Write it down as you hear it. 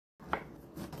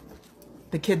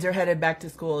The kids are headed back to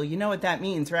school. You know what that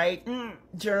means, right?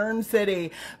 Germ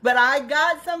City. But I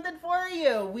got something for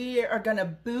you. We are going to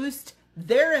boost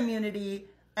their immunity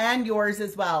and yours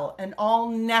as well, an all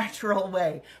natural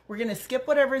way. We're going to skip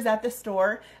whatever's at the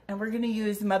store, and we're going to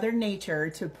use Mother Nature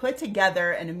to put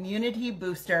together an immunity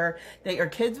booster that your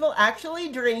kids will actually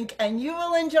drink, and you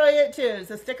will enjoy it too.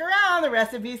 So stick around. The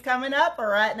recipe's coming up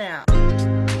right now.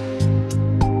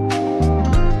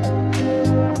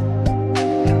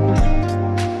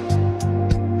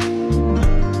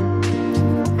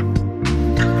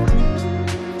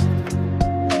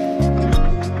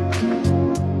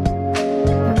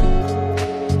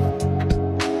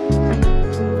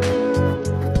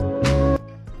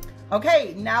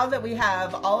 Okay, now that we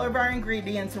have all of our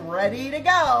ingredients ready to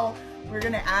go, we're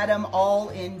gonna add them all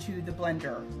into the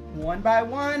blender. One by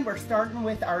one, we're starting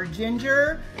with our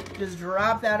ginger. Just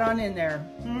drop that on in there.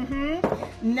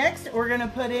 Next, we're gonna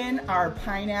put in our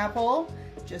pineapple.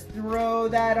 Just throw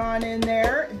that on in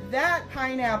there. That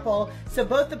pineapple, so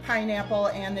both the pineapple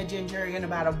and the ginger are in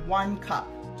about a 1 cup.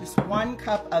 Just 1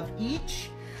 cup of each.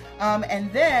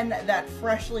 And then that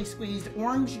freshly squeezed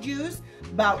orange juice,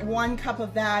 about 1 cup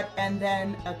of that, and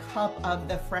then a cup of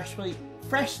the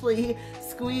freshly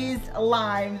squeezed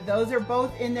lime. Those are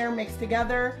both in there mixed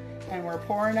together, and we're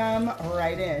pouring them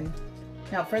right in.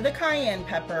 Now for the cayenne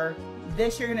pepper,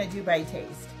 this you're gonna do by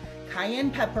taste. Cayenne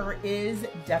pepper is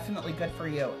definitely good for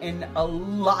you in a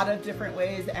lot of different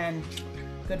ways, and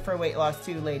good for weight loss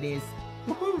too, ladies.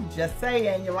 Just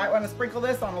saying, you might want to sprinkle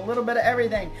this on a little bit of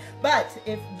everything, but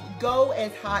if go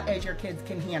as hot as your kids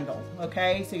can handle,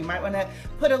 okay? So you might want to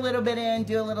put a little bit in,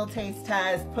 do a little taste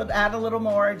test, add a little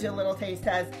more, do a little taste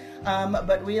test,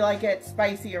 but we like it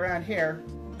spicy around here,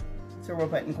 so we're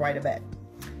putting quite a bit.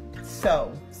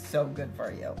 So good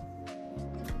for you.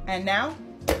 And now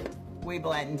we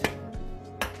blend.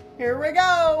 Here we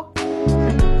go.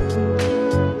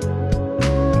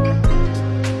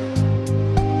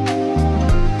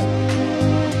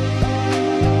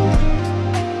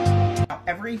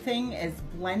 Everything is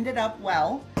blended up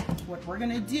well. What we're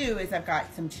gonna do is I've got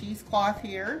some cheesecloth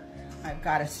here. I've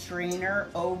got a strainer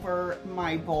over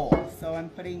my bowl. So I'm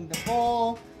putting the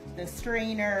bowl, the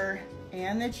strainer,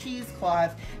 and the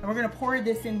cheesecloth, and we're gonna pour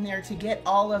this in there to get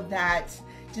all of that,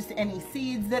 just any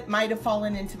seeds that might have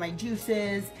fallen into my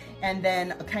juices, and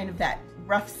then kind of that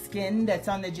rough skin that's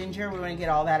on the ginger. We wanna get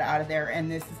all that out of there, and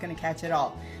this is gonna catch it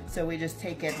all. So we just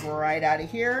take it right out of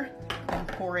here and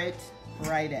pour it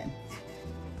right in.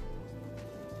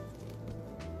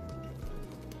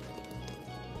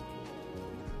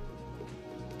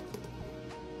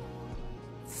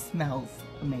 Smells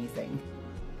amazing.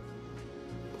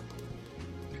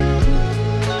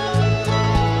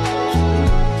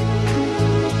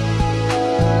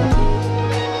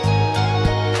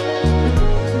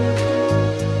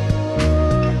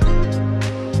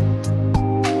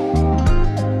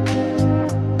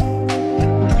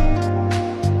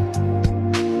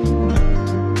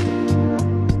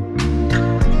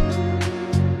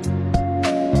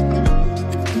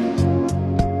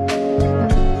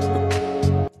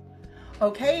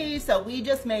 Okay, so we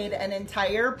just made an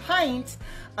entire pint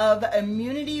of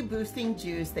immunity boosting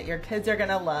juice that your kids are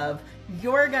gonna love,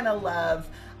 you're gonna love,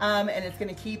 and it's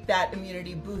gonna keep that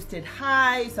immunity boosted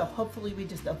high, so hopefully we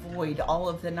just avoid all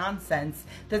of the nonsense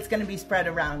that's gonna be spread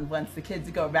around once the kids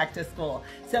go back to school.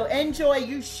 So enjoy.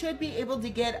 You should be able to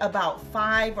get about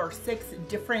 5 or 6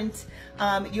 different,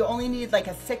 you only need like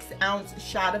a 6-ounce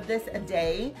shot of this a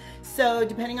day. So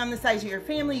depending on the size of your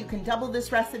family, you can double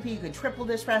this recipe, you can triple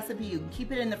this recipe, you can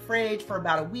keep it in the fridge for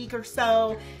about a week or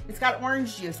so. It's got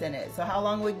orange juice in it. So how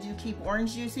long would you keep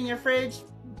orange juice in your fridge?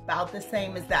 About the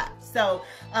same as that. So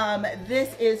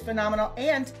this is phenomenal,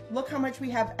 and look how much we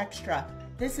have extra.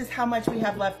 This is how much we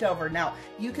have left over. Now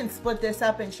you can split this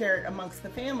up and share it amongst the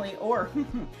family, or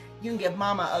you can give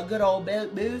mama a good old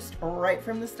boost right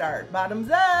from the start.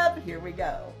 Bottoms up, here we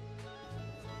go.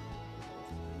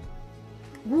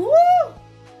 Woo!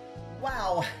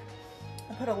 Wow,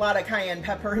 I put a lot of cayenne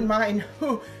pepper in mine.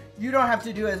 You don't have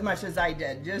to do as much as I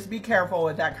did. Just be careful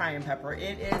with that cayenne pepper.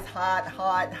 It is hot,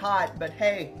 hot, hot, but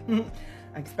hey,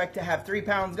 I expect to have 3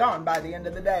 pounds gone by the end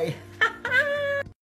of the day.